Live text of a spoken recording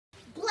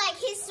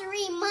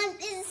History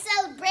Month is a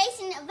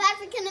celebration of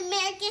African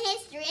American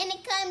history, and it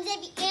comes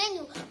every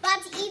annual.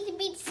 About to eat the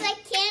beach like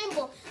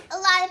cannibal. A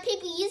lot of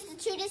people used to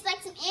treat us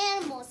like some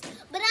animals,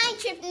 but I ain't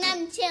tripping.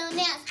 I'm chilling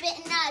now,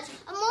 spitting knowledge.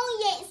 I'm only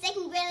 8 in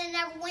second grade and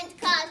never went to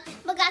college,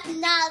 but got the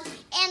knowledge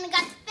and I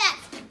got the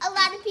facts. A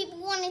lot of people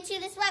want to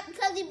treat us white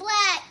because we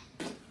black.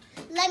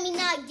 Let me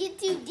not get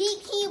too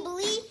deep. Can you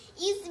believe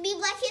it used to be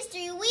Black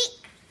History Week?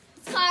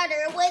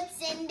 Carter would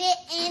send it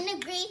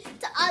and agree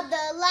to all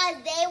the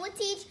lies they would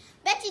teach.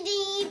 Bet you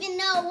didn't even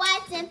know why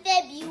it's in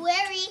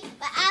February,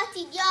 but I'll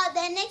teach y'all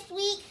that next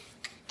week.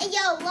 And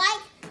yo,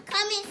 like,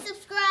 comment,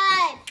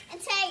 subscribe,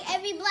 and tag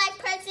every black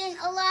person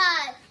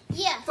alive.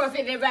 Yeah.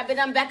 Forfeited rabbit,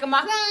 I'm back on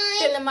my Blind.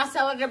 feeling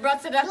myself the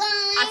brought to the Blind.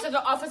 I to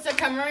the officer,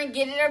 come here and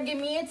get it or give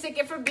me a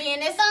ticket for being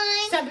this.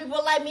 Blind. Some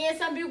people like me and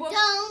some people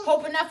Don't.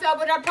 hoping I fell,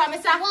 but I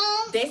promise I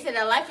Won't. They say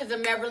that life is a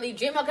merrily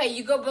dream. Okay,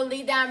 you go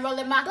believe that I'm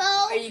rolling my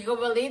Boat. or you go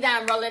believe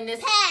that I'm rolling this.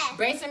 Pass.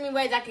 Brainstorming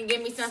ways I can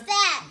give me some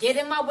Stats. get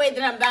in my way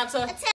that I'm bound to Attack.